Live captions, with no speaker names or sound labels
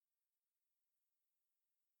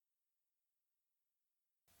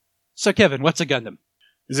So, Kevin, what's a Gundam?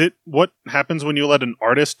 Is it what happens when you let an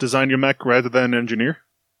artist design your mech rather than an engineer?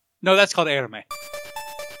 No, that's called anime.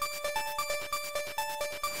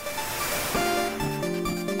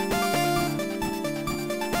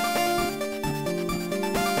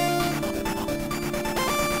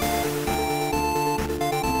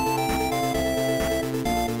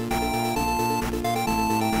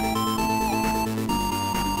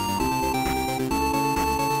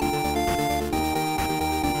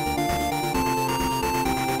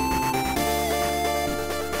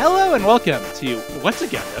 Hello and welcome to What's a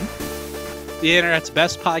Gundam? The internet's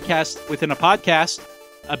best podcast within a podcast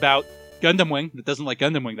about Gundam Wing that doesn't like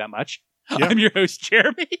Gundam Wing that much. Yeah. I'm your host,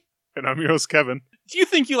 Jeremy. And I'm your host, Kevin. Do you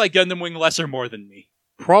think you like Gundam Wing less or more than me?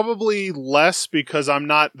 Probably less because I'm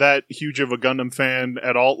not that huge of a Gundam fan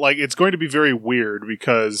at all. Like, it's going to be very weird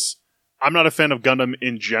because I'm not a fan of Gundam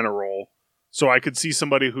in general. So I could see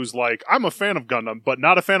somebody who's like, I'm a fan of Gundam, but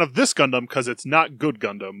not a fan of this Gundam because it's not good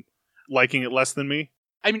Gundam, liking it less than me.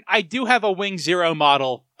 I mean, I do have a Wing Zero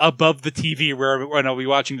model above the TV where I'll be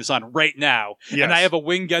watching this on right now. Yes. And I have a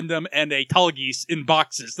Wing Gundam and a Tallgeese in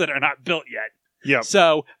boxes that are not built yet. Yep,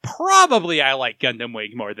 So probably I like Gundam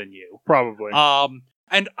Wing more than you. probably.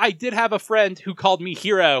 And I did have a friend who called me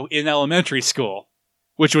Hero in elementary school,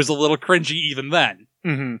 which was a little cringy even then.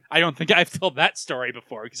 Mm-hmm. I don't think I've told that story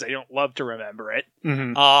before because I don't love to remember it.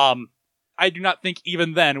 Mm-hmm. I do not think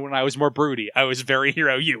even then, when I was more broody, I was very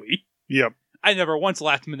Hero Yui. Yep. I never once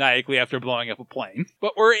laughed maniacally after blowing up a plane.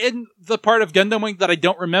 But we're in the part of Gundam Wing that I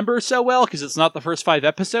don't remember so well, because it's not the first 5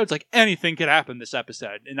 episodes. Like, anything could happen this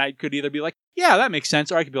episode. And I could either be like, yeah, that makes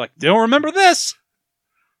sense, or I could be like, don't remember this!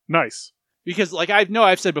 Nice. Because, like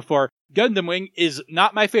I've said before, Gundam Wing is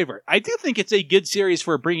not my favorite. I do think it's a good series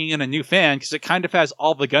for bringing in a new fan, because it kind of has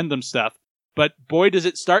all the Gundam stuff. But boy, does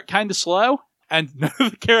it start kind of slow, and none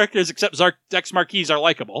of the characters except Dex Marquis are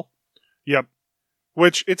likable. Yep.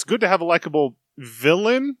 Which, it's good to have a likable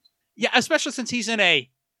villain. Yeah, especially since he's in a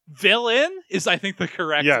villain, is I think the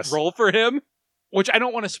correct Yes. role for him. Which I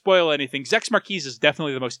don't want to spoil anything. Zex Marquis is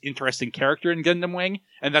definitely the most interesting character in Gundam Wing,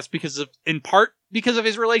 and that's in part because of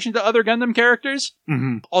his relation to other Gundam characters.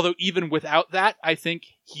 Mm-hmm. Although even without that, I think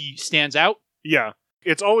he stands out. Yeah.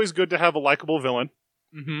 It's always good to have a likable villain.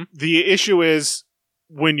 Mm-hmm. The issue is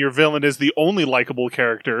when your villain is the only likable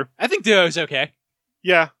character. I think Duo's okay.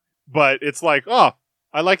 Yeah, but it's like, oh,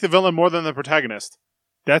 I like the villain more than the protagonist.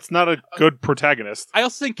 That's not a good protagonist. I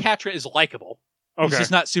also think Catra is likable. He's Okay.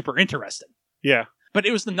 just not super interesting. Yeah. But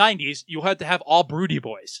it was the 90s. You had to have all broody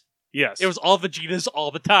boys. Yes. It was all Vegetas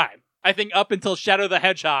all the time. I think up until Shadow the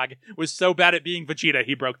Hedgehog was so bad at being Vegeta,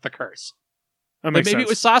 he broke the curse. That But makes maybe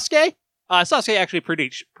sense. it was Sasuke? Sasuke actually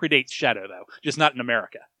predates Shadow, though. Just not in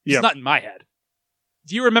America. It's Yep. not in my head.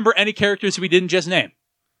 Do you remember any characters we didn't just name?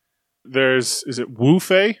 Is it Wu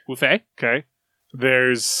Fei? Wu Fei? Okay.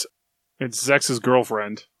 It's Zex's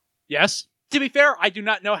girlfriend. Yes. To be fair, I do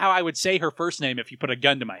not know how I would say her first name if you put a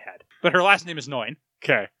gun to my head. But her last name is Noin,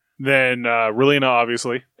 Okay. Then Relina,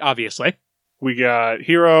 obviously. obviously. We got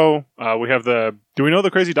Hero. We have do we know the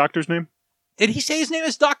crazy doctor's name? Did he say his name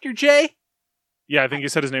is Dr. J? Yeah, I think he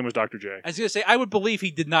said his name was Dr. J. I was going to say, I would believe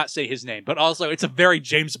he did not say his name, but also it's a very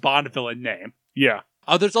James Bond villain name. Yeah.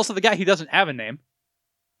 Oh, there's also the guy who doesn't have a name,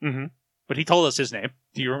 Mm-hmm. but he told us his name.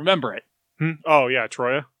 Do you remember it? Oh, yeah,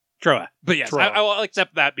 Troya. Troa. But yes, Troa. I will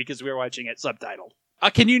accept that because we were watching it subtitled.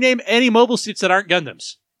 Can you name any mobile suits that aren't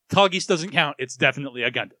Gundams? Tallgeese doesn't count. It's definitely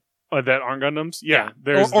a Gundam. That aren't Gundams? Yeah. Or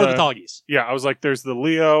There's the Tallgeese. Yeah, I was like, there's the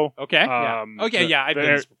Leo. Okay. Okay, yeah, I've done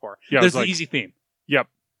this before. There's the easy theme. Yep.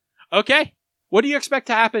 Okay. What do you expect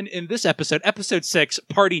to happen in this episode? Episode 6,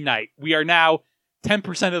 Party Night. We are now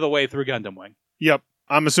 10% of the way through Gundam Wing. Yep.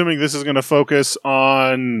 I'm assuming this is going to focus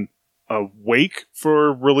on a wake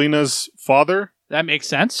for Relina's father, That makes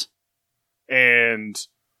sense. and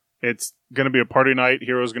it's going to be a party night.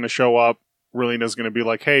 Hero's going to show up. Relina's going to be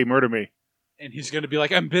like, hey, murder me. And he's going to be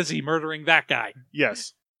like, I'm busy murdering that guy.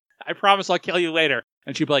 Yes. I promise I'll kill you later.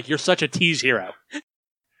 And she'll be like, you're such a tease hero.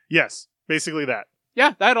 Yes. Basically that.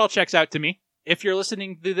 Yeah, that all checks out to me. If you're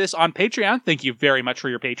listening to this on Patreon, thank you very much for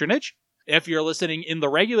your patronage. If you're listening in the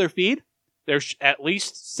regular feed, there's at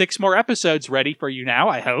least 6 more episodes ready for you now,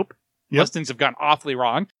 I hope. Yep. Unless things have gone awfully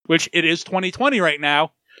wrong, which it is 2020 right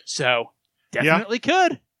now. So, definitely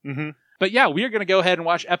could. Mm-hmm. But yeah, we are going to go ahead and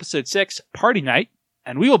watch episode 6, Party Night,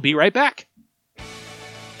 and we will be right back.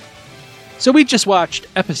 So we just watched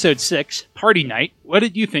episode 6, Party Night. What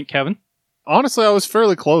did you think, Kevin? Honestly, I was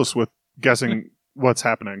fairly close with guessing what's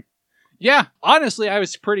happening. Yeah, honestly, I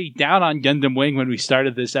was pretty down on Gundam Wing when we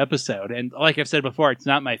started this episode, and like I've said before, it's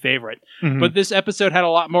not my favorite. Mhm. But this episode had a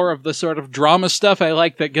lot more of the sort of drama stuff I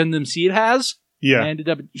like that Gundam Seed has. Yeah. I ended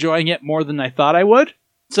up enjoying it more than I thought I would.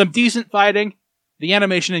 Some decent fighting. The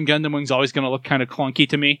animation in Gundam Wing's always going to look kind of clunky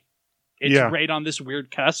to me. It's Yeah. right on this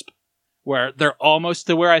weird cusp where they're almost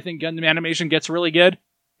to where I think Gundam animation gets really good.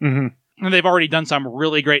 Mm-hmm. And they've already done some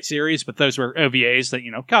really great series, but those were OVAs that,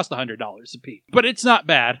 cost $100 a piece. But it's not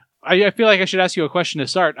bad. I feel like I should ask you a question to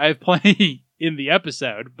start. I have plenty in the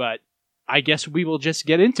episode, but I guess we will just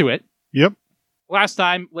get into it. Yep. Last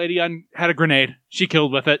time, Lady Un had a grenade. She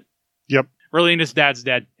killed with it. Yep. Relina's dad's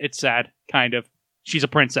dead. It's sad, kind of. She's a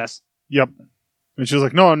princess. Yep. And she's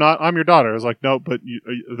like, no, I'm not. I'm your daughter. I was like, no, but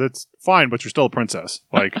that's fine, but you're still a princess.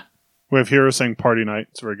 Like, we have Hero saying party night.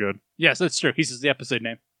 It's very good. Yes, that's true. He says the episode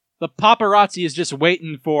name. The paparazzi is just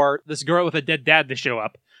waiting for this girl with a dead dad to show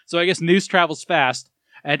up. So I guess news travels fast.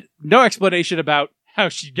 And no explanation about how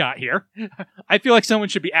she got here. I feel like someone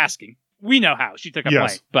should be asking. We know how. She took a plane.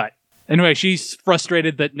 But anyway, she's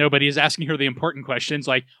frustrated that nobody is asking her the important questions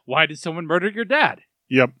like, why did someone murder your dad?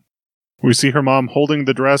 Yep. We see her mom holding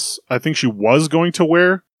the dress I think she was going to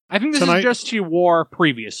wear. I think this is just she wore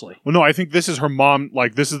previously. Well, no, I think this is her mom.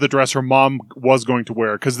 Like, this is the dress her mom was going to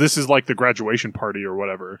wear because this is like the graduation party or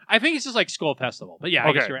whatever. I think it's just like school festival. But yeah,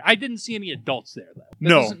 I guess you're right. I didn't see any adults there, though. That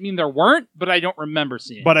No. doesn't mean there weren't, but I don't remember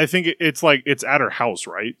seeing. But I think it's like, it's at her house,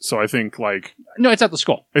 right? So I think like... No, it's at the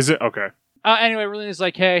school. Is it? Okay. Anyway, Relina's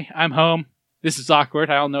like, hey, I'm home. This is awkward.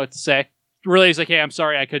 I don't know what to say. Relina's like, hey, I'm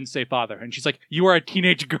sorry I couldn't say father. And she's like, you are a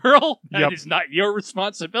teenage girl? That is not your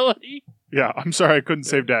responsibility. Yeah, I'm sorry I couldn't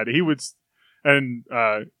save dad. He would... And,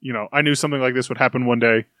 I knew something like this would happen one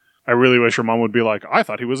day. I really wish her mom would be like, I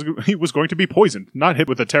thought he was going to be poisoned, not hit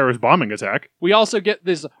with a terrorist bombing attack. We also get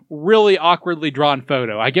this really awkwardly drawn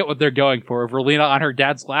photo. I get what they're going for. Of Relina on her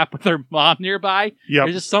dad's lap with her mom nearby. Yep.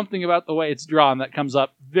 There's just something about the way it's drawn that comes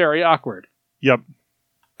up very awkward. Yep.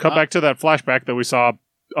 Cut back to that flashback that we saw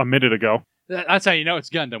a minute ago. That's how you know it's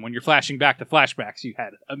Gundam, when you're flashing back to flashbacks you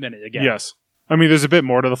had a minute ago. Yes. I mean, there's a bit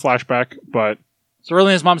more to the flashback, but... So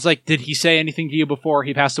Relina's mom's like, did he say anything to you before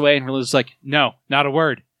he passed away? And Relina's like, no, not a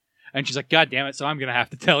word. And she's like, God damn it, so I'm going to have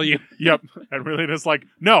to tell you. Yep. And Relina's like,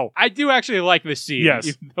 no. I do actually like this scene. Yes.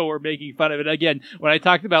 Even though we're making fun of it. Again, when I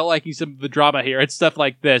talked about liking some of the drama here, it's stuff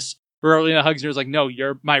like this. Where Relina hugs her and is like, no,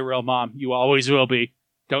 you're my real mom. You always will be.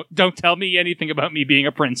 Don't tell me anything about me being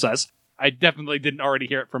a princess. I definitely didn't already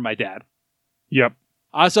hear it from my dad. Yep.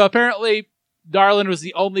 So apparently, Darlin was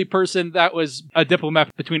the only person that was a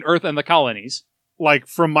diplomat between Earth and the colonies. Like,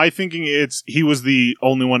 from my thinking, he was the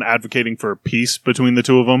only one advocating for peace between the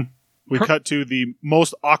two of them. We cut to the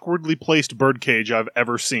most awkwardly placed birdcage I've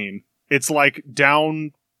ever seen. It's like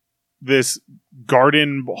down this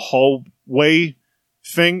garden hallway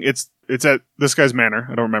thing. It's at this guy's manor.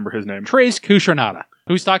 I don't remember his name. Trace Kushernada,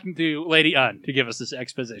 who's talking to Lady Un to give us this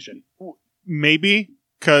exposition. Maybe,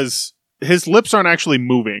 because his lips aren't actually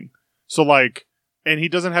moving. So, like, and he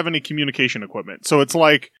doesn't have any communication equipment. So it's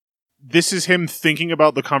like, this is him thinking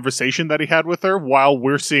about the conversation that he had with her while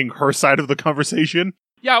we're seeing her side of the conversation.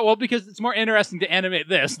 Yeah, well, because it's more interesting to animate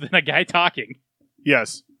this than a guy talking.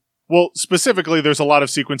 Yes. Well, specifically, there's a lot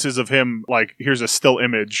of sequences of him, like, here's a still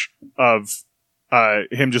image of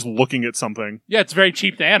him just looking at something. Yeah, it's very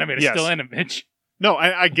cheap to animate a Yes. still image. No,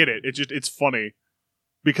 I get it. It's funny.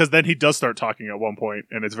 Because then he does start talking at one point,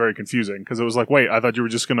 and it's very confusing. Because it was like, wait, I thought you were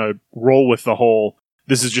just going to roll with the whole,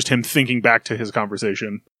 this is just him thinking back to his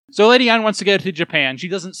conversation. So Lady Anne wants to go to Japan. She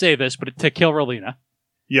doesn't say this, but to kill Relina.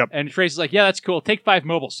 Yep. And Trace is like, yeah, that's cool. Take 5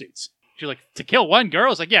 mobile suits. She's like, to kill one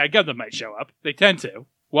girl? It's like, yeah, a Gundam might show up. They tend to.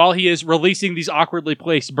 While he is releasing these awkwardly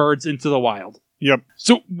placed birds into the wild. Yep.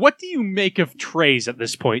 So what do you make of Trace at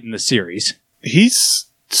this point in the series?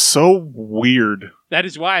 He's so weird. That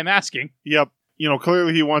is why I'm asking. Yep.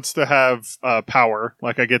 Clearly he wants to have power.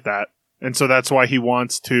 Like, I get that. And so that's why he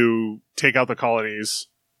wants to take out the colonies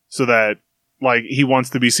so that, like, he wants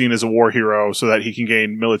to be seen as a war hero so that he can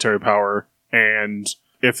gain military power. And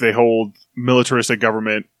if they hold militaristic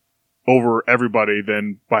government over everybody,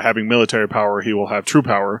 then by having military power, he will have true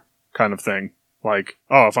power, kind of thing. Like,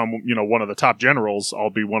 oh, if I'm, one of the top generals, I'll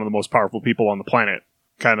be one of the most powerful people on the planet,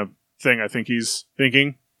 kind of thing I think he's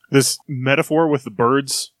thinking. This metaphor with the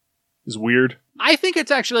birds is weird. I think it's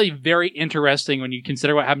actually very interesting when you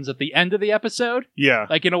consider what happens at the end of the episode. Yeah.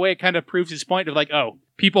 Like, in a way, it kind of proves his point of, like, oh,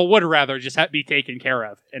 people would rather just be taken care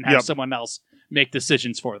of and have someone else make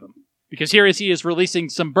decisions for them. Because here he is releasing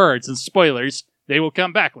some birds, and spoilers, they will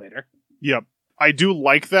come back later. Yep. I do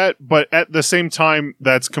like that, but at the same time,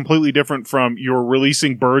 that's completely different from you're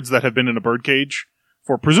releasing birds that have been in a birdcage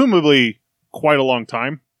for presumably quite a long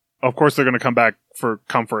time. Of course, they're going to come back for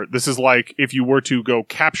comfort. This is like if you were to go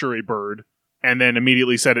capture a bird and then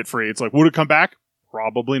immediately set it free. It's like, would it come back?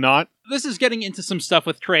 Probably not. This is getting into some stuff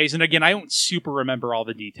with Treize, and again, I don't super remember all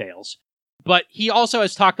the details. But he also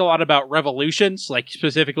has talked a lot about revolutions, like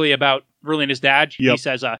specifically about Verlina's dad. Yep. He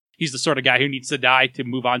says he's the sort of guy who needs to die to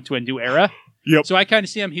move on to a new era. Yep. So I kind of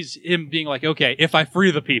see him being like, okay, if I free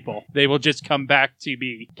the people, they will just come back to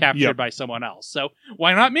be captured by someone else. So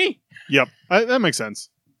why not me? Yep. That makes sense.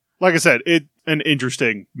 Like I said, an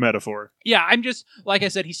interesting metaphor. Yeah, I'm just, like I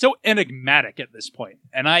said, he's so enigmatic at this point.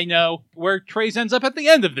 And I know where Treize ends up at the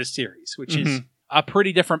end of this series, which is a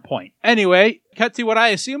pretty different point. Anyway, cut to what I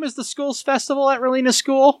assume is the school's festival at Relina's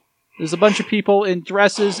school. There's a bunch of people in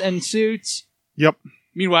dresses and suits. Yep.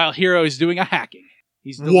 Meanwhile, Hiro is doing a hacking.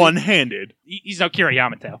 He's one-handed. He's no Kira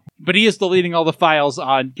Yamato. But he is deleting all the files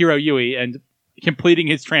on Hiro Yui and completing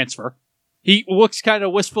his transfer. He looks kind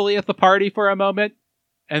of wistfully at the party for a moment,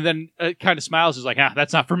 and then kind of smiles. He's like,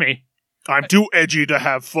 that's not for me. I'm too edgy to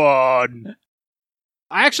have fun.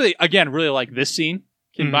 I actually, again, really like this scene,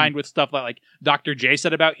 combined with stuff that, like, Dr. J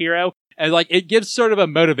said about Hiro. And, like, it gives sort of a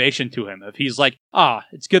motivation to him. If he's like,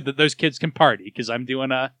 it's good that those kids can party, because I'm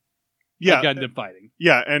doing a Gundam fighting.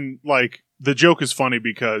 Yeah, and, like, the joke is funny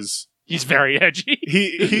because... He's very edgy.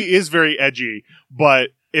 he is very edgy, but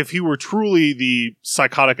if he were truly the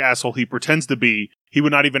psychotic asshole he pretends to be, he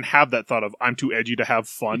would not even have that thought of, I'm too edgy to have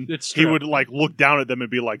fun. It's true. He would, like, look down at them and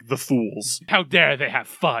be like, the fools. How dare they have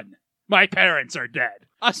fun? My parents are dead.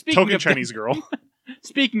 Token Chinese girl.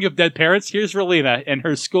 Speaking of dead parents, here's Relina in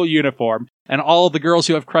her school uniform, and all of the girls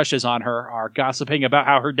who have crushes on her are gossiping about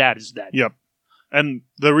how her dad is dead. Yep. And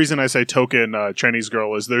the reason I say token Chinese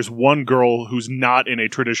girl is there's one girl who's not in a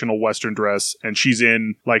traditional Western dress, and she's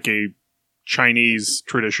in, like, a Chinese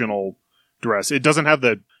traditional dress. It doesn't have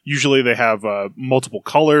usually they have multiple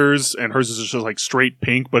colors, and hers is just, like, straight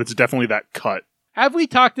pink, but it's definitely that cut. Have we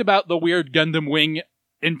talked about the weird Gundam Wing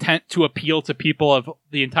intent to appeal to people of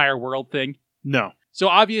the entire world thing? No. So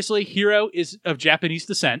obviously, Hiro is of Japanese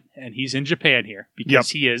descent, and he's in Japan here,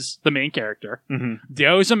 because he is the main character. Mm-hmm.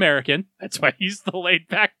 Dio is American, that's why he's the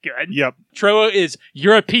laid-back gun. Yep. Troa is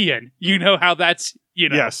European, you know how that's,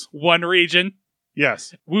 yes. one region.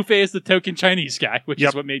 Yes. Wu Fei is the token Chinese guy, which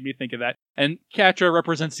is what made me think of that. And Catra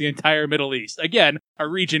represents the entire Middle East. Again, a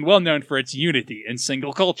region well known for its unity and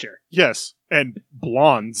single culture. Yes. And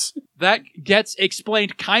blondes. That gets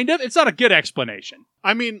explained, kind of. It's not a good explanation.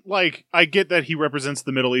 I mean, like, I get that he represents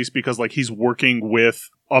the Middle East because, like, he's working with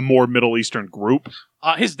a more Middle Eastern group.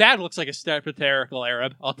 His dad looks like a stereotypical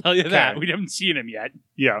Arab. I'll tell you that. We haven't seen him yet.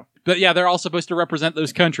 Yeah. But yeah, they're all supposed to represent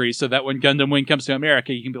those countries so that when Gundam Wing comes to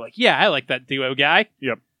America, you can be like, yeah, I like that Duo guy.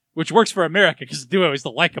 Yep. Which works for America because Duo is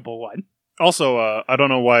the likable one. Also, I don't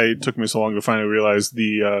know why it took me so long to finally realize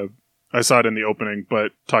I saw it in the opening,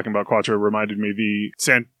 but talking about Quattro reminded me the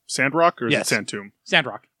Sandrock, or is it Sandtomb?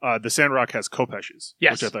 Sandrock. The Sandrock has Kopeshes,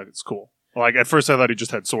 yes. which I thought is cool. Like, at first I thought he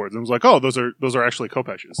just had swords, and I was like, oh, those are actually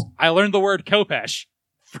Kopeshes. I learned the word Kopesh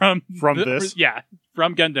from this? Yeah,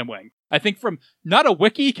 from Gundam Wing. I think from, not a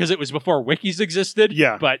wiki, because it was before wikis existed,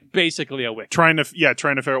 but basically a wiki. Trying to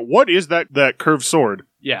figure out, what is that curved sword?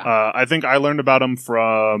 Yeah. I think I learned about him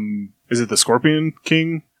from, is it the Scorpion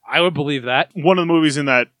King? I would believe that. One of the movies in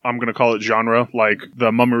that, I'm going to call it genre, like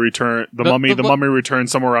The Mummy Return, The Mummy Return,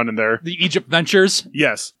 somewhere around in there. The Egypt Ventures?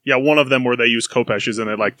 Yes. Yeah, one of them where they use Kopeshes and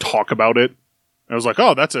they, like, talk about it. I was like,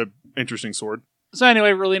 oh, that's a interesting sword. So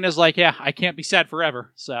anyway, Relina's like, yeah, I can't be sad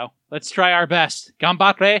forever, so let's try our best.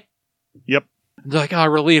 Gambate? Yep. They're like, oh,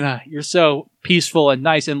 Relina, you're so peaceful and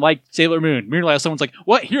nice and like Sailor Moon. Meanwhile, someone's like,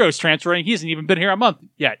 what? Hiro's transferring? He hasn't even been here a month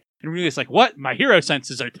yet. And Relina's like, what? My hero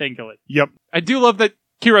senses are tingling. Yep. I do love that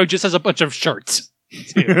Hiro just has a bunch of shirts.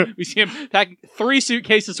 We see him packing 3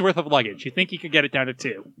 suitcases worth of luggage. You think he could get it down to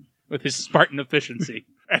 2 with his Spartan efficiency.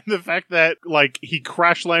 And the fact that, like, he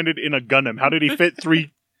crash landed in a Gundam. How did he fit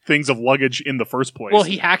 3 things of luggage in the first place? Well,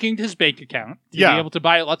 he hacked his bank account to be able to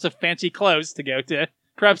buy lots of fancy clothes to go to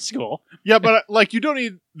prep school. Yeah, but, like, you don't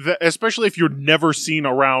need that, especially if you're never seen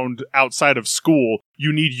around outside of school.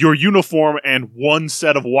 You need your uniform and 1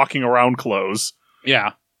 set of walking around clothes.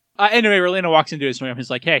 Yeah. Anyway, Relina walks into his room.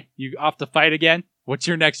 He's like, hey, you off to fight again? What's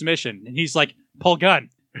your next mission? And he's like, pull gun.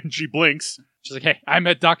 And she blinks. She's like, hey, I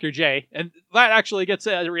met Dr. J. And that actually gets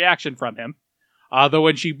a reaction from him. Though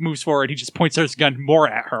when she moves forward, he just points his gun more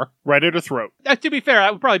at her. Right at her throat. To be fair,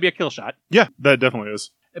 that would probably be a kill shot. Yeah, that definitely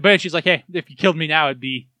is. But she's like, hey, if you killed me now, it'd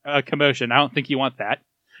be a commotion. I don't think you want that.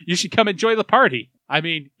 You should come enjoy the party. I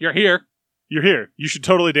mean, you're here. You're here. You should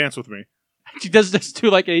totally dance with me. She does this to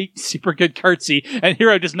like a super good curtsy, and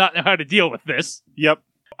Hiro does not know how to deal with this. Yep.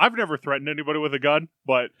 I've never threatened anybody with a gun,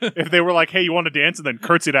 but if they were like, hey, you want to dance, and then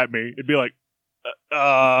curtsied at me, it'd be like,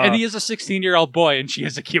 And he is a 16-year-old boy, and she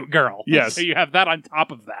is a cute girl. Yes. So you have that on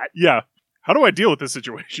top of that. Yeah. How do I deal with this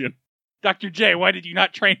situation? Dr. J, why did you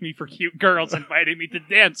not train me for cute girls inviting me to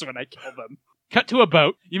dance when I kill them? Cut to a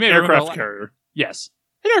boat. You may remember Aircraft carrier. Yes.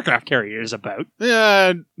 An aircraft carrier is a boat.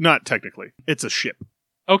 Not technically. It's a ship.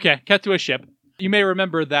 Okay, cut to a ship. You may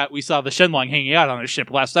remember that we saw the Shenlong hanging out on a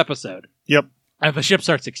ship last episode. Yep. And the ship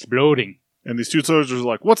starts exploding. And these two soldiers are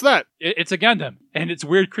like, what's that? It's a Gundam, and it's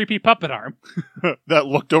weird, creepy puppet arm. That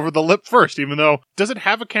looked over the lip first, even though... Does it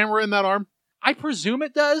have a camera in that arm? I presume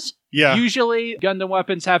it does. Yeah. Usually, Gundam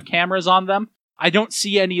weapons have cameras on them. I don't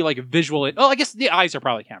see any, visual... I guess the eyes are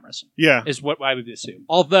probably cameras. Yeah. Is what I would assume.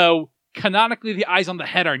 Although, canonically, the eyes on the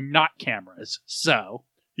head are not cameras, so...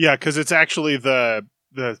 Yeah, because it's actually the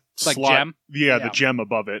like slot, gem? Yeah, Yeah. the gem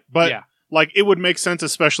above it. But yeah. it would make sense,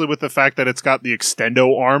 especially with the fact that it's got the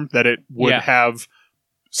extendo arm, that it would Yeah. have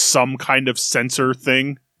some kind of sensor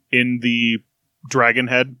thing in the dragon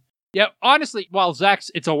head. Yeah, honestly, while Zach's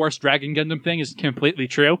It's a Worse Dragon Gundam thing is completely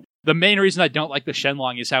true, the main reason I don't like the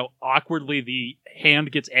Shenlong is how awkwardly the hand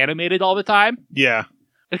gets animated all the time. Yeah.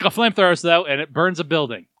 It's got flamethrowers, though, and it burns a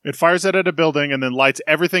building. It fires it at a building and then lights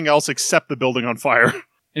everything else except the building on fire.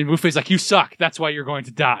 And Wu Fei's like, you suck, that's why you're going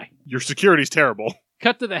to die. Your security's terrible.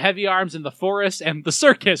 Cut to the heavy arms in the forest and the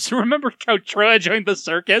circus. Remember how Troa joined the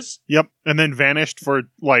circus? Yep. And then vanished for,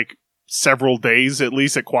 several days, at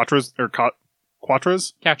least, at Quatras, or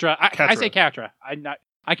Quatras? Catra. I Catra. say Catra.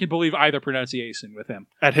 I can believe either pronunciation with him.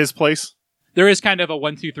 At his place? There is kind of a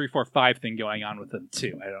 1, 2, 3, 4, 5 thing going on with him,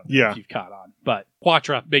 too. I don't know Yeah. if you've caught on. But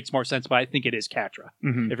Quatra makes more sense, but I think it is Catra,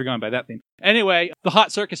 Mm-hmm. if you're going by that theme. Anyway, the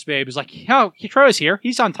hot circus babe is like, oh, Troa's here.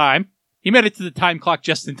 He's on time. He made it to the time clock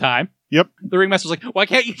just in time. Yep. The ringmaster's like, why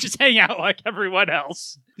can't you just hang out like everyone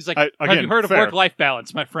else? He's like, have again, you heard fair. of work-life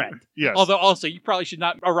balance, my friend? Yes. Although also, you probably should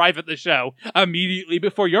not arrive at the show immediately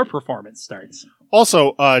before your performance starts.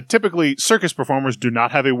 Also, typically, circus performers do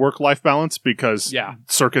not have a work-life balance because Yeah,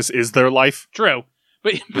 circus is their life. true.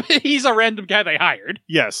 But he's a random guy they hired.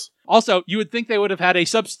 Yes. Also, you would think they would have had a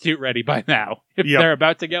substitute ready by now if Yep. they're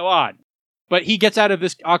about to go on. But he gets out of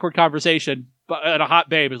this awkward conversation, and a hot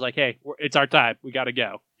babe is like, hey, it's our time. We got to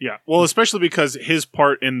go. Yeah. Well, especially because his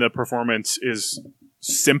part in the performance is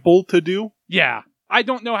simple to do. Yeah. I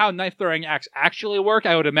don't know how knife throwing acts actually work.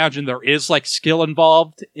 I would imagine there is skill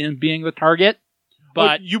involved in being the target.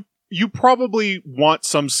 But you probably want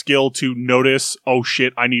some skill to notice, oh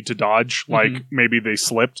shit, I need to dodge. Mhm. Maybe they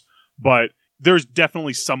slipped. But there's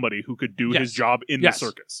definitely somebody who could do Yes. his job in Yes. the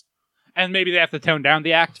circus. and maybe they have to tone down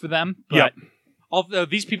the act for them. But Yep. although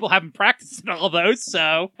these people haven't practiced in all those,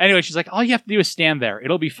 so anyway, she's like, all you have to do is stand there.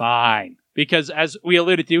 It'll be fine. Because as we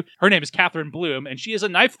alluded to, her name is Catherine Bloom, and she is a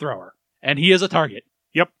knife thrower, and he is a target.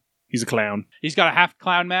 He's a clown. He's got a half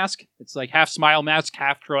clown mask. It's like half smile mask,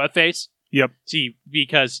 half Troa face. Yep. See,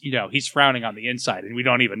 because, he's frowning on the inside, and we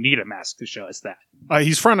don't even need a mask to show us that.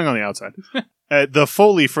 He's frowning on the outside. The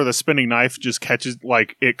Foley for the spinning knife just catches,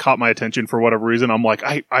 it caught my attention for whatever reason. I'm like,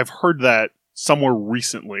 I've heard that somewhere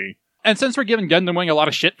recently. And since we're giving Gundam Wing a lot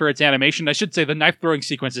of shit for its animation, I should say the knife throwing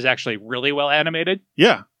sequence is actually really well animated.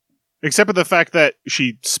 Yeah. Except for the fact that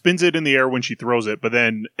she spins it in the air when she throws it, but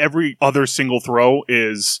then every other single throw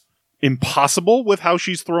is impossible with how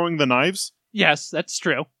she's throwing the knives. Yes, that's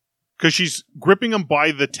true. Because she's gripping them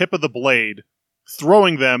by the tip of the blade,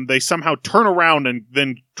 throwing them, they somehow turn around and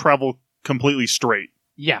then travel completely straight.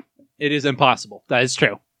 Yeah, it is impossible. That is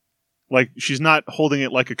true. She's not holding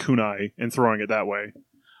it like a kunai and throwing it that way.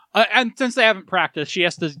 And since they haven't practiced, she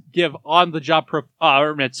has to give on-the-job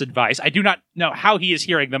performance advice. I do not know how he is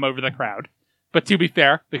hearing them over the crowd. But to be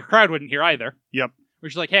fair, the crowd wouldn't hear either. Yep. Where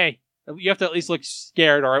she's like, hey, you have to at least look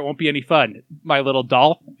scared or it won't be any fun, my little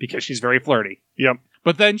doll, because she's very flirty. Yep.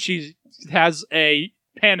 But then she has a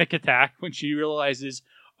panic attack when she realizes,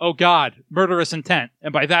 oh god, murderous intent.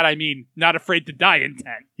 And by that I mean not afraid to die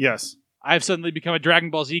intent. Yes. I've suddenly become a Dragon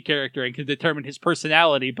Ball Z character and can determine his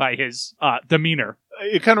personality by his demeanor.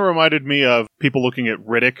 It kind of reminded me of people looking at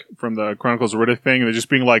Riddick from the Chronicles of Riddick thing, and they're just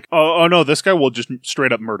being like, oh no, this guy will just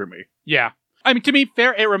straight up murder me. Yeah. I mean, to be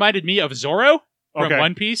fair, it reminded me of Zoro from Okay.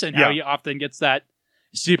 One Piece and how Yeah. he often gets that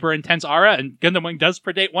super intense aura, and Gundam Wing does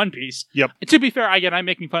predate One Piece. Yep. And to be fair, again, I'm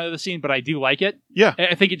making fun of the scene, but I do like it. Yeah.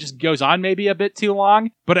 I think it just goes on maybe a bit too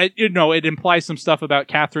long, but it implies some stuff about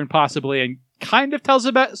Catherine possibly, and kind of tells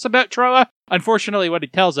us about Troa. Unfortunately, what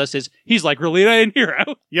it tells us is he's like Relina and Hero.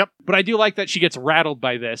 Yep. But I do like that she gets rattled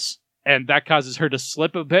by this, and that causes her to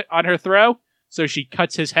slip a bit on her throw, so she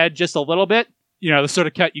cuts his head just a little bit. The sort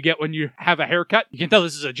of cut you get when you have a haircut. You can tell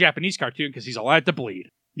this is a Japanese cartoon because he's allowed to bleed.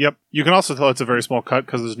 Yep. You can also tell it's a very small cut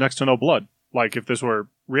because there's next to no blood. If this were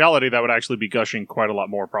reality, that would actually be gushing quite a lot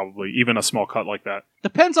more, probably, even a small cut like that.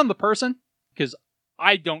 Depends on the person, because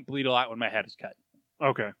I don't bleed a lot when my head is cut.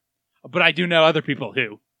 Okay. but I do know other people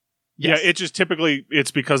who. Yes. Yeah, it just typically,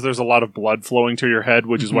 it's because there's a lot of blood flowing to your head,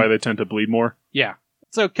 which is why they tend to bleed more. Yeah.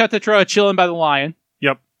 So cut to Troa chilling by the lion.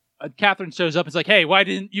 Yep. Catherine shows up and is like, hey, why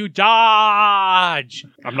didn't you dodge?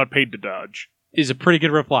 I'm not paid to dodge. Is a pretty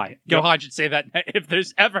good reply. Yep. Gohan should say that if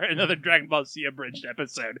there's ever another Dragon Ball Z abridged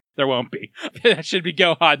episode. There won't be. That should be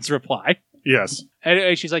Gohan's reply. Yes.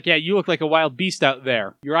 Anyway, she's like, yeah, you look like a wild beast out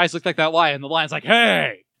there. Your eyes look like that lion. The lion's like,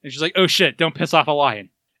 hey! And she's like, oh shit, don't piss off a lion.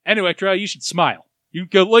 Anyway, Troa, you should smile. You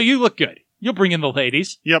go. Well, you look good. You'll bring in the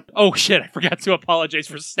ladies. Yep. Oh shit, I forgot to apologize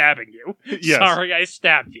for stabbing you. Yes. Sorry, I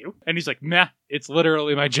stabbed you. And he's like, meh, it's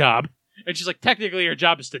literally my job. And she's like, technically your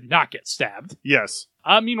job is to not get stabbed. Yes.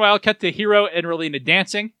 Meanwhile, cut to Hiro and Relina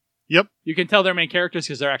dancing. Yep. You can tell they're main characters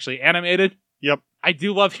because they're actually animated. Yep. I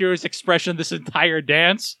do love Hiro's expression this entire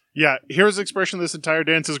dance. Yeah, Hiro's expression this entire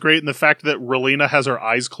dance is great, and the fact that Relina has her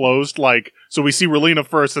eyes closed, like, so we see Relina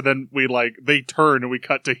first, and then they turn and we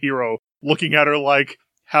cut to Hiro looking at her like,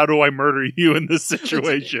 how do I murder you in this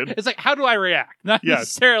situation? It's like, how do I react? Not Yes.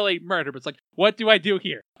 necessarily murder, but it's like, what do I do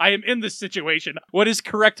here? I am in this situation. What is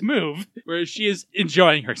correct move? Where she is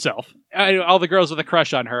enjoying herself. All the girls with a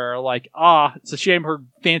crush on her are like, it's a shame her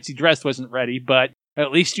fancy dress wasn't ready, but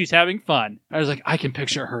at least she's having fun. I was like, I can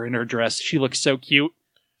picture her in her dress. She looks so cute.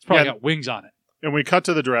 It's probably got wings on it. And we cut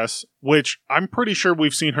to the dress, which I'm pretty sure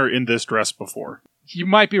we've seen her in this dress before. You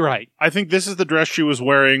might be right. I think this is the dress she was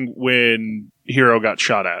wearing when Hiro got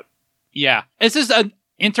shot at. Yeah. This is an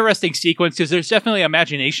interesting sequence because there's definitely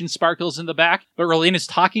imagination sparkles in the back, but Relina's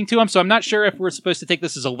talking to him, so I'm not sure if we're supposed to take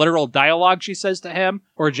this as a literal dialogue she says to him,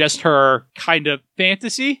 or just her kind of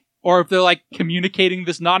fantasy, or if they're like communicating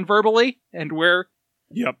this non-verbally, and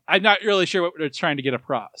Yep. I'm not really sure what it's trying to get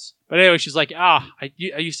across. But anyway, she's like, I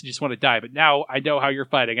used to just want to die, but now I know how you're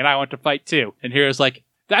fighting, and I want to fight too. And Hiro's like,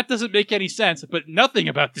 that doesn't make any sense, but nothing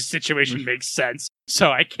about this situation makes sense,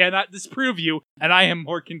 so I cannot disprove you, and I am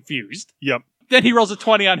more confused. Yep. Then he rolls a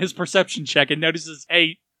 20 on his perception check and notices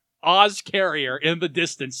a Oz carrier in the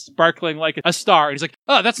distance, sparkling like a star. And he's like,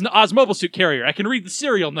 oh, that's an Oz mobile suit carrier. I can read the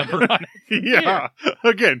serial number on it. Yeah.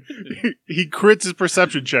 Again, he crits his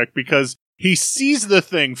perception check because he sees the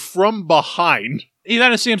thing from behind. He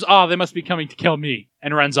then assumes, they must be coming to kill me,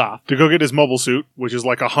 and runs off. To go get his mobile suit, which is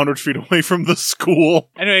like 100 feet away from the school.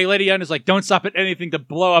 Anyway, Lady Young is like, don't stop at anything to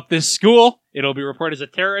blow up this school. It'll be reported as a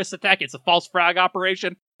terrorist attack. It's a false flag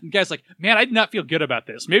operation. And the guy's like, man, I did not feel good about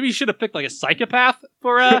this. Maybe you should have picked like a psychopath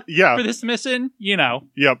for for this mission,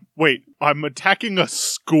 Yep. Wait, I'm attacking a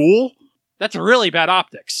school? That's really bad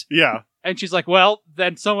optics. Yeah. And she's like, well,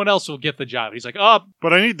 then someone else will get the job. He's like,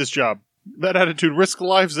 but I need this job. That attitude risks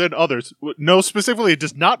lives and others. No, specifically, it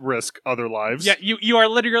does not risk other lives. Yeah, you are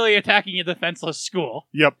literally attacking a defenseless school.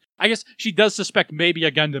 Yep. I guess she does suspect maybe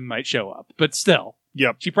a Gundam might show up, but still.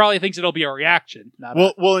 Yep. She probably thinks it'll be a reaction.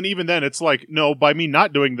 Well, and even then, it's like, no, by me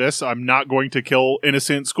not doing this, I'm not going to kill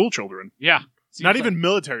innocent school children. Yeah. Not even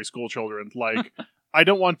military school children. Like, I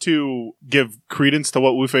don't want to give credence to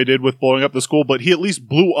what Wu Fei did with blowing up the school, but he at least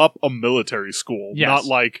blew up a military school. Yes. Not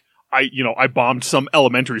like, I bombed some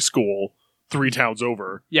elementary school 3 towns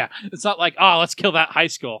over. Yeah. It's not like, let's kill that high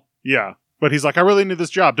school. Yeah. But he's like, I really need this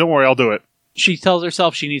job. Don't worry, I'll do it. She tells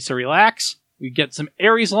herself she needs to relax. We get some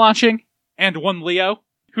Ares launching and one Leo,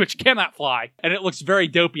 which cannot fly. And it looks very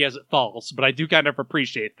dopey as it falls, but I do kind of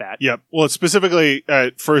appreciate that. Yep. Well, it's specifically,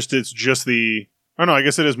 at first, it's just I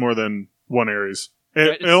guess it is more than one Ares.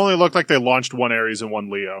 It only looked like they launched one Ares and one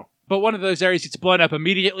Leo. But one of those Ares gets blown up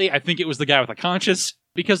immediately. I think it was the guy with a conscience,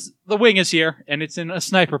 because the wing is here, and it's in a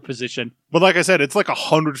sniper position. But like I said, it's like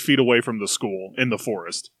 100 feet away from the school in the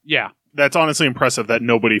forest. Yeah. That's honestly impressive that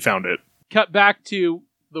nobody found it. Cut back to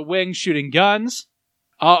the wing shooting guns.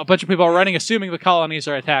 A bunch of people are running, assuming the colonies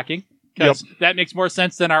are attacking, because that makes more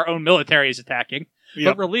sense than our own military is attacking.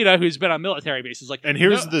 Yep. But Relina, who's been on military bases, like... And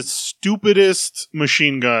here's the stupidest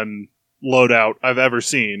machine gun loadout I've ever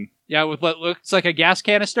seen. Yeah, with what looks like a gas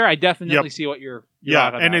canister. I definitely see what you're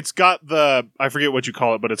on and it's got I forget what you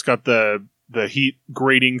call it, but it's got the heat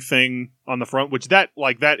grating thing on the front, which that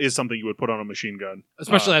is something you would put on a machine gun.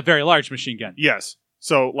 Especially a very large machine gun. Yes.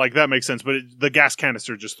 So, that makes sense, but the gas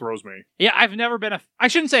canister just throws me. Yeah, I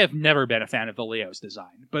shouldn't say I've never been a fan of the Leo's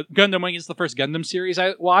design, but Gundam Wing is the first Gundam series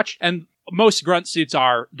I watched, and most grunt suits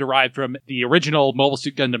are derived from the original Mobile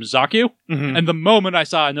Suit Gundam Zaku, and the moment I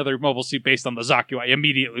saw another mobile suit based on the Zaku, I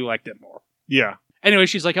immediately liked it more. Yeah. Anyway,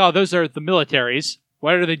 she's like, those are the militaries.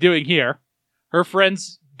 What are they doing here? Her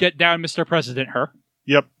friends get down Mr. President her.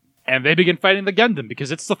 Yep. And they begin fighting the Gundam because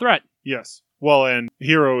it's the threat. Yes. Well, and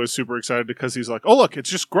Hiro is super excited because he's like, oh, look,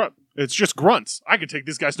 it's just grunt. It's just grunts. I can take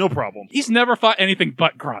these guys no problem. He's never fought anything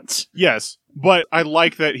but grunts. Yes, but I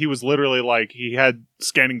like that he was literally like, he had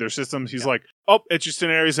scanning their systems. He's like, oh, it's just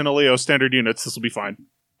an Ares and a Leo standard units. This will be fine.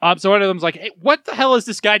 So one of them's like, hey, what the hell is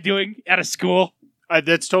this guy doing at a school?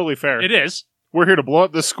 That's totally fair. It is. We're here to blow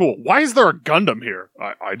up this school. Why is there a Gundam here?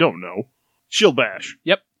 I don't know. Shield bash.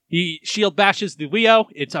 Yep. He shield bashes the Leo.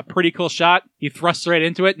 It's a pretty cool shot. He thrusts right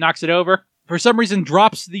into it, knocks it over. For some reason,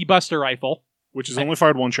 drops the Buster Rifle. Which is only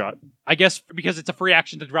fired one shot. I guess because it's a free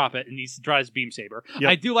action to drop it and needs to draw his beam saber. Yep.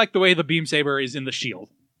 I do like the way the beam saber is in the shield.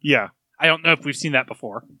 Yeah. I don't know if we've seen that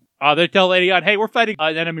before. They tell Lady on, hey, we're fighting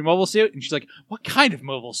an enemy mobile suit. And she's like, what kind of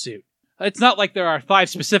mobile suit? It's not like there are 5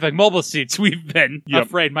 specific mobile suits we've been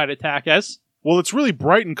afraid might attack us. Well, it's really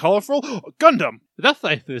bright and colorful. Gundam! The Death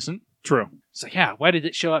Knife isn't. True. It's like, yeah, why did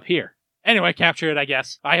it show up here? Anyway, capture it, I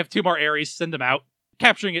guess. I have 2 more Ares, send them out.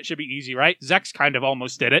 Capturing it should be easy, right? Zex kind of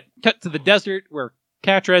almost did it. Cut to the desert where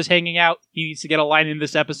Katra is hanging out. He needs to get a line in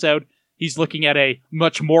this episode. He's looking at a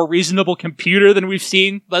much more reasonable computer than we've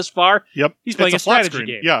seen thus far. Yep. He's playing It's a flat strategy screen.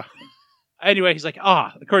 game. Yeah. Anyway, he's like,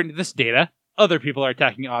 according to this data, other people are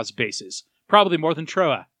attacking Oz bases. Probably more than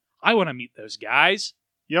Troa. I want to meet those guys.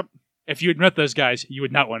 Yep. If you had met those guys, you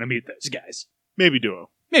would not want to meet those guys. Maybe Duo.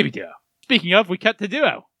 Maybe Duo. Speaking of, we cut to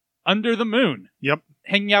Duo. Under the moon. Yep.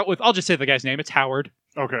 Hanging out with, I'll just say the guy's name, it's Howard.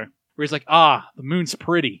 Okay. Where he's like, the moon's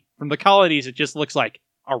pretty. From the colonies, it just looks like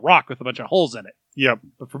a rock with a bunch of holes in it. Yep.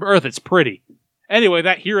 But from Earth, it's pretty. Anyway,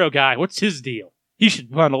 that hero guy, what's his deal? He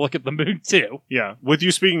should want to look at the moon, too. Yeah. With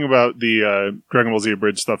you speaking about the Dragon Ball Z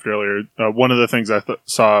Abridged stuff earlier, one of the things I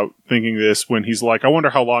saw thinking this when he's like, I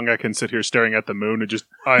wonder how long I can sit here staring at the moon, and just,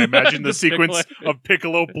 I imagine the sequence of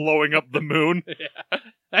Piccolo blowing up the moon. Yeah.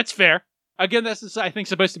 That's fair. Again, this is, I think,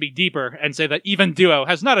 supposed to be deeper and say that even Duo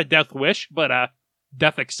has not a death wish, but a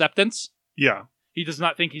death acceptance. Yeah. He does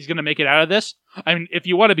not think he's going to make it out of this. I mean, if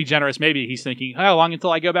you want to be generous, maybe he's thinking, how long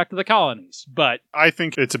until I go back to the colonies? But I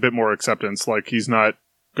think it's a bit more acceptance. Like, he's not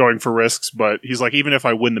going for risks, but he's like, even if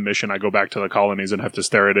I win the mission, I go back to the colonies and have to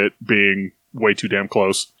stare at it being way too damn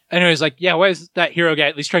close. Anyways, like, yeah, why is that hero guy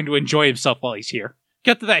at least trying to enjoy himself while he's here?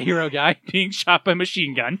 Cut to that hero guy being shot by a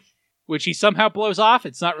machine gun, which he somehow blows off.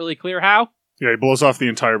 It's not really clear how. Yeah, he blows off the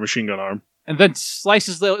entire machine gun arm. And then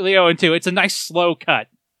slices Leo in two. It's a nice slow cut.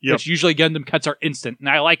 Yep. Which usually Gundam cuts are instant, and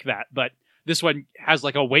I like that, but this one has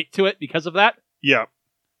like a weight to it because of that. Yeah.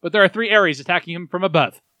 But there are 3 Ares attacking him from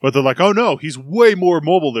above. But they're like, oh no, he's way more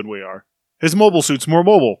mobile than we are. His mobile suit's more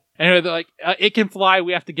mobile. Anyway, they're like, it can fly,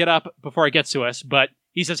 we have to get up before it gets to us, but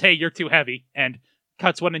he says, hey, you're too heavy, and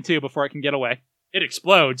cuts 1 and 2 before it can get away. It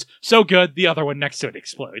explodes. So good, the other one next to it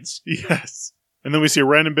explodes. Yes. And then we see a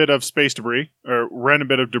random bit of space debris, or random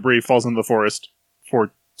bit of debris falls into the forest for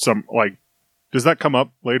some, like, does that come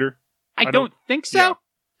up later? I don't think so. Yeah.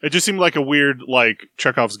 It just seemed like a weird, like,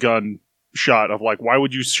 Chekhov's gun shot of, like, why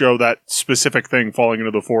would you show that specific thing falling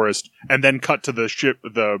into the forest and then cut to the ship,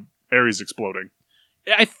 the Ares exploding?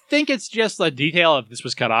 I think it's just a detail of this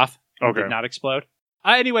was cut off. Okay. Did not explode.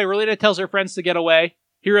 Anyway, Relita tells her friends to get away.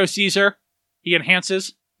 Hero sees her. He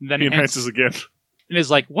enhances. And then He enhances again. And is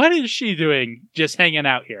like, what is she doing just hanging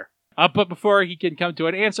out here? But before he can come to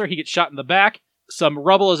an answer, he gets shot in the back. Some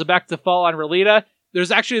rubble is about to fall on Relita.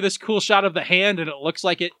 There's actually this cool shot of the hand, and it looks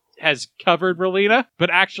like it has covered Relita, but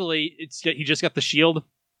actually he just got the shield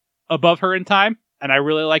above her in time, and I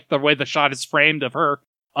really like the way the shot is framed of her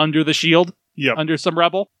under the shield, under some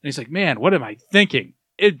rubble. And he's like, man, what am I thinking?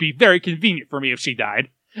 It'd be very convenient for me if she died,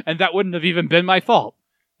 and that wouldn't have even been my fault.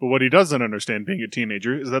 But what he doesn't understand, being a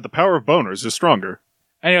teenager, is that the power of boners is stronger.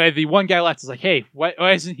 Anyway, the one guy left is like, hey, why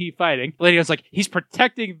isn't he fighting? Lady's like, he's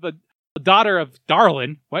protecting the daughter of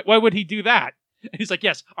Darlin. Why would he do that? And he's like,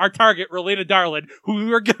 yes, our target, Relita Darlin, who we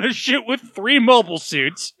were going to shoot with 3 mobile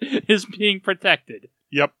suits, is being protected.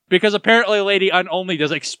 Yep. Because apparently Lady Un only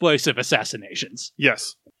does explosive assassinations.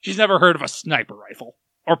 Yes. She's never heard of a sniper rifle,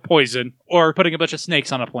 or poison, or putting a bunch of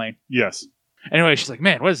snakes on a plane. Yes. Anyway, she's like,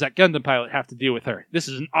 man, what does that Gundam pilot have to do with her? This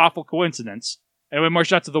is an awful coincidence. Anyway, more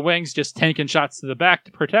shots of the wings, just tanking shots to the back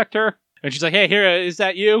to protect her. And she's like, hey, Hera, is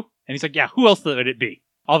that you? And he's like, yeah, who else would it be?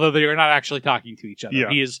 Although they are not actually talking to each other. Yeah.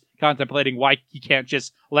 He is contemplating why he can't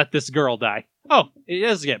just let this girl die. Oh, it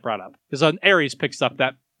does get brought up. Because Ares picks up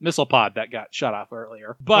that missile pod that got shot off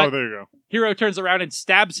earlier. But there you go. Hero turns around and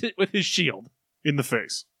stabs it with his shield. In the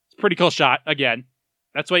face. It's a pretty cool shot, again.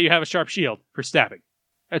 That's why you have a sharp shield, for stabbing.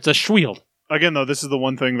 It's a shield. Again, though, this is the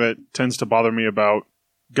one thing that tends to bother me about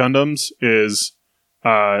Gundams is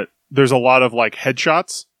there's a lot of, like,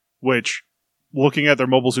 headshots, which, looking at their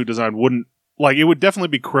mobile suit design, wouldn't, like, it would definitely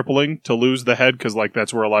be crippling to lose the head, because, like,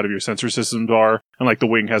 that's where a lot of your sensor systems are, and, like, the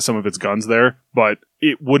wing has some of its guns there, but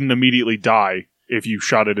it wouldn't immediately die if you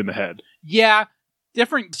shot it in the head. Yeah,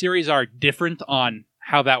 different series are different on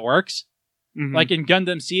how that works. Mhm. Like in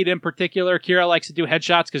Gundam Seed in particular, Kira likes to do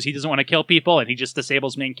headshots because he doesn't want to kill people and he just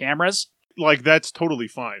disables main cameras. Like, that's totally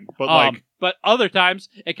fine. But, But other times,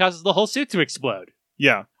 it causes the whole suit to explode.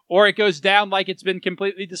 yeah. Or it goes down like it's been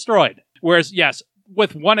completely destroyed. Whereas, yes,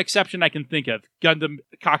 with one exception I can think of, Gundam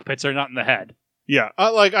cockpits are not in the head. Yeah.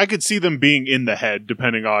 I could see them being in the head,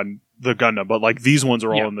 depending on the Gundam, but, like, these ones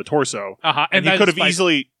are all in the torso. Uh-huh. And he could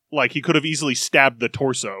have easily stabbed the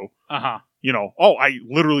torso. Uh-huh. You know, oh, I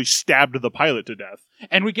literally stabbed the pilot to death.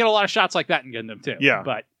 And we get a lot of shots like that in Gundam, too. Yeah.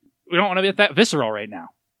 But we don't want to get that visceral right now.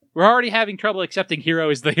 We're already having trouble accepting Hero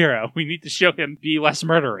is the hero. We need to show him be less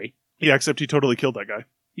murdery. Yeah, except he totally killed that guy.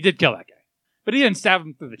 He did kill that guy. But he didn't stab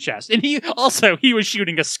him through the chest. And he was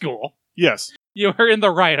shooting a school. Yes. You were in the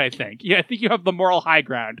right, I think. Yeah, I think you have the moral high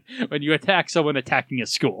ground when you attack someone attacking a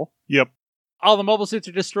school. Yep. All the mobile suits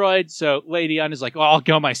are destroyed, so Lady Un is like, oh, I'll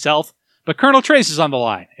go myself. But Colonel Trace is on the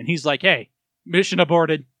line, and he's like, hey, mission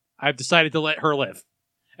aborted. I've decided to let her live.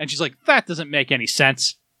 And she's like, that doesn't make any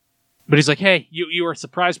sense. But he's like, hey, you were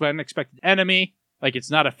surprised by an unexpected enemy. Like,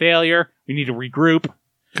 it's not a failure. We need to regroup.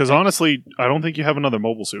 Because honestly, I don't think you have another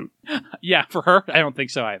mobile suit. Yeah, for her, I don't think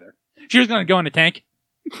so either. She was going to go in a tank.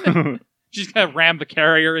 She's going to ram the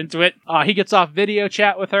carrier into it. He gets off video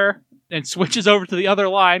chat with her and switches over to the other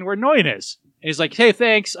line where Noin is. And he's like, hey,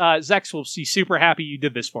 thanks. Zex will be super happy you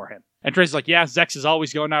did this for him. And Tracy's like, yeah, Zex is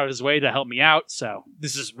always going out of his way to help me out, so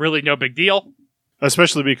this is really no big deal.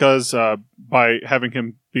 Especially because by having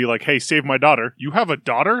him be like, hey, save my daughter. You have a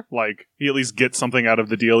daughter? Like, he at least gets something out of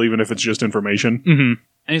the deal, even if it's just information. Mm-hmm.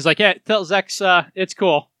 And he's like, yeah, tell Zex it's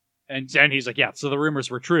cool. And then he's like, yeah, so the rumors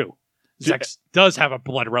were true. Zex does have a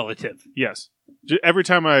blood relative. Yes. Every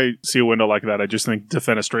time I see a window like that, I just think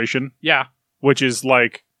defenestration. Yeah. Which is,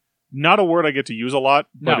 like, not a word I get to use a lot,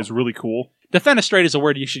 but No. is really cool. Defenestrate is a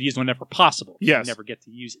word you should use whenever possible. Yes. You never get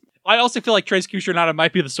to use it. I also feel like Trace Kushernada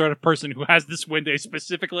might be the sort of person who has this window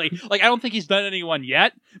specifically. Like, I don't think he's done anyone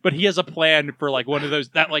yet, but he has a plan for, like, one of those,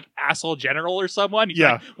 that, like, asshole general or someone. He's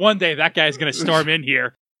Yeah. like, one day that guy's going to storm in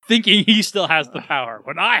here thinking he still has the power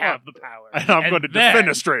when I have the power. And I'm going to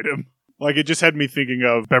defenestrate him. Like, it just had me thinking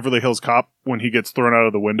of Beverly Hills Cop when he gets thrown out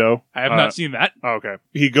of the window. I have not seen that. Oh, okay.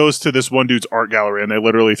 He goes to this one dude's art gallery and they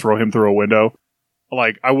literally throw him through a window.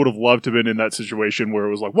 Like, I would have loved to have been in that situation where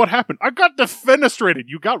it was like, what happened? I got defenestrated.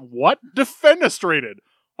 You got what? Defenestrated.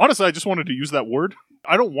 Honestly, I just wanted to use that word.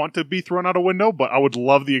 I don't want to be thrown out a window, but I would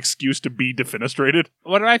love the excuse to be defenestrated.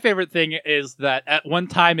 One of my favorite thing is that at one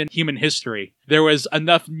time in human history, there was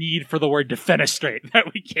enough need for the word defenestrate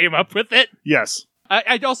that we came up with it. Yes.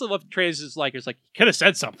 I also love Trey's like, it's like, he could have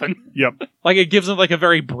said something. Yep. Like, it gives him like a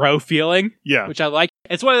very bro feeling. Yeah. Which I like.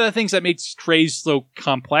 It's one of the things that makes Trey's so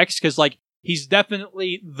complex, because like, he's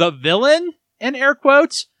definitely the villain, in air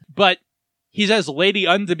quotes, but he has Lady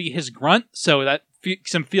Un to be his grunt, so that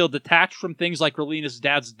makes him feel detached from things like Relina's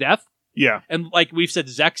dad's death. Yeah. And like we've said,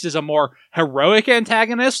 Zex is a more heroic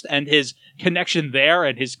antagonist, and his connection there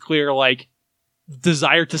and his clear, like,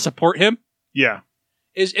 desire to support him Yeah.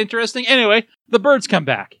 is interesting. Anyway, the birds come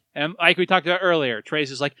back. And like we talked about earlier,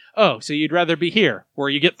 Trace is like, oh, so you'd rather be here, where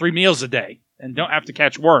you get 3 meals a day and don't have to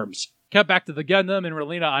catch worms. Cut back to the Gundam and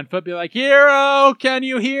Relina on foot be like, Hero, can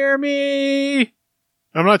you hear me?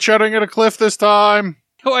 I'm not shouting at a cliff this time.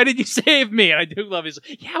 Why did you save me? And I do love his,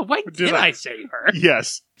 yeah, why did I save her?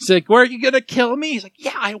 Yes. He's like, were you going to kill me? He's like,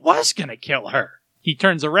 yeah, I was going to kill her. He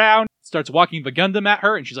turns around, starts walking the Gundam at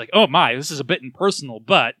her, and she's like, oh my, this is a bit impersonal,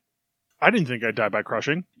 but I didn't think I'd die by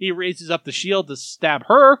crushing. he raises up the shield to stab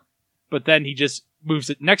her, but then he just moves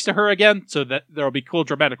it next to her again so that there'll be cool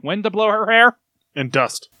dramatic wind to blow her hair. And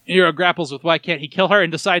dust. Hero grapples with why can't he kill her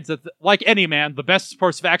and decides that, like any man, the best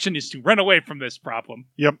course of action is to run away from this problem.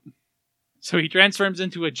 Yep. So he transforms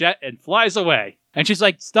into a jet and flies away. And she's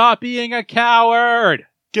like, stop being a coward!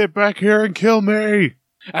 Get back here and kill me!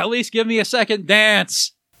 At least give me a second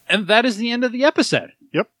dance! And that is the end of the episode.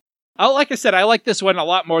 Yep. Like I said, I like this one a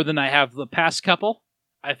lot more than I have the past couple.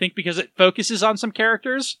 I think because it focuses on some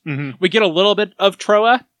characters. Mm-hmm. We get a little bit of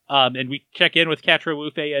Troa, and we check in with Catra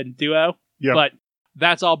Wufei and Duo. Yep. But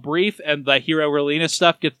that's all brief, and the Hero Relina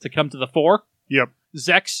stuff gets to come to the fore. Yep.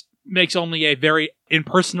 Zex makes only a very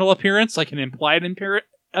impersonal appearance, like an implied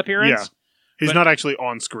appearance. Yeah. He's not actually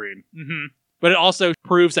on screen. Mm-hmm. But it also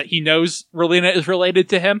proves that he knows Relina is related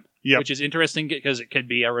to him, Yep. which is interesting because it could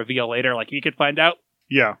be a reveal later, like he could find out.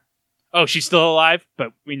 Yeah. Oh, she's still alive,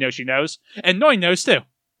 but we know she knows. And Noin knows too,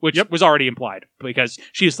 which was already implied, because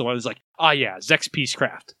she's the one who's like, yeah, Zex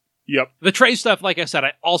Peacecraft. Yep. The Trey stuff, like I said,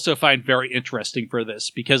 I also find very interesting for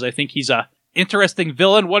this, because I think he's a interesting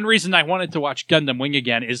villain. One reason I wanted to watch Gundam Wing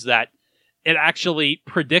again is that it actually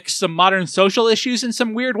predicts some modern social issues in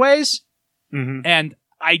some weird ways. Mm-hmm. And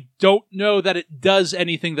I don't know that it does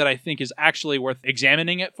anything that I think is actually worth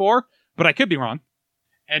examining it for, but I could be wrong.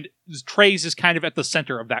 And Treize is kind of at the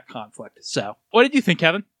center of that conflict. So, what did you think,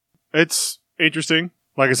 Kevin? It's interesting.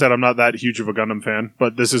 Like I said, I'm not that huge of a Gundam fan,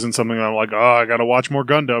 but this isn't something that I'm like, oh, I gotta watch more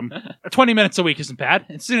Gundam. 20 minutes a week isn't bad,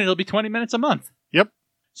 and soon it'll be 20 minutes a month. Yep.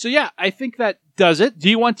 So yeah, I think that does it. Do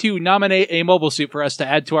you want to nominate a mobile suit for us to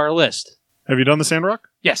add to our list? Have you done the Sandrock?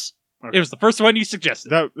 Yes. Okay. It was the first one you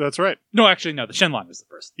suggested. That's right. No, actually, no. The Shenlong was the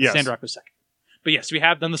first. Yes. The Sandrock was second. But yes, we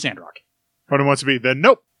have done the Sandrock. Part wants to be, then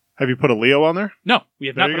nope. Have you put a Leo on there? No, we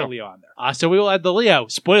have There not you put a go. Leo on there. So we will add the Leo.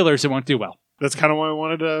 Spoilers, it won't do well. That's kind of why I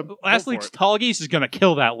wanted to. Last week's Tall Geese is going to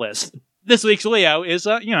kill that list. This week's Leo is,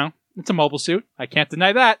 it's a mobile suit. I can't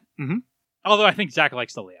deny that. Mm-hmm. Although I think Zach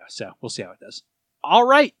likes the Leo, so we'll see how it does. All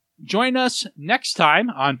right. Join us next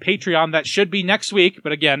time on Patreon. That should be next week,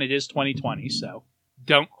 but again, it is 2020, so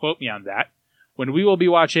don't quote me on that. When we will be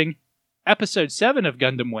watching Episode 7 of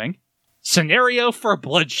Gundam Wing, Scenario for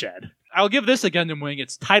Bloodshed. I'll give this a Gundam Wing.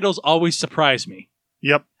 Its titles always surprise me.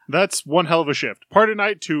 Yep. That's one hell of a shift. Party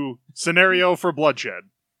Night to Scenario for Bloodshed.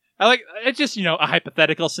 I like it's just, a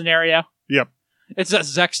hypothetical scenario. Yep. It's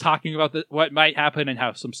just Zex talking about what might happen and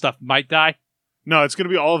how some stuff might die. No, it's going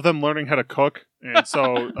to be all of them learning how to cook. And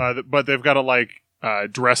so, but they've got to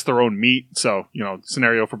dress their own meat. So,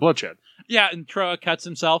 Scenario for Bloodshed. Yeah, and Troa cuts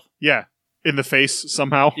himself. Yeah. In the face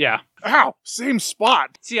somehow. Yeah. Ow! Same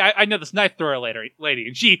spot. See, I know this knife thrower lady,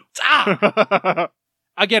 and she... Ah!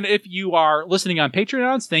 Again, if you are listening on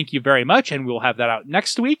Patreons, thank you very much, and we'll have that out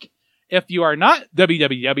next week. If you are not,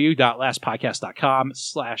 www.lastpodcast.com/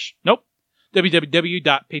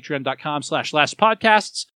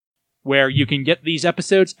 www.patreon.com/lastpodcasts, where you can get these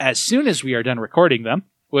episodes as soon as we are done recording them,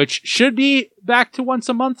 which should be back to once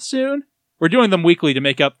a month soon. We're doing them weekly to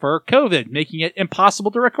make up for COVID, making it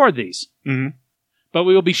impossible to record these. Mm-hmm. But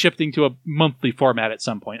we will be shifting to a monthly format at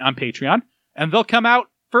some point on Patreon, and they'll come out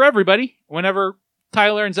for everybody whenever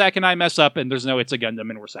Tyler and Zach and I mess up and there's no It's a Gundam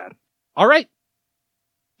and we're sad. All right.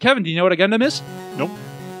 Kevin, do you know what a Gundam is? Nope.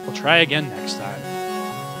 We'll try again next time.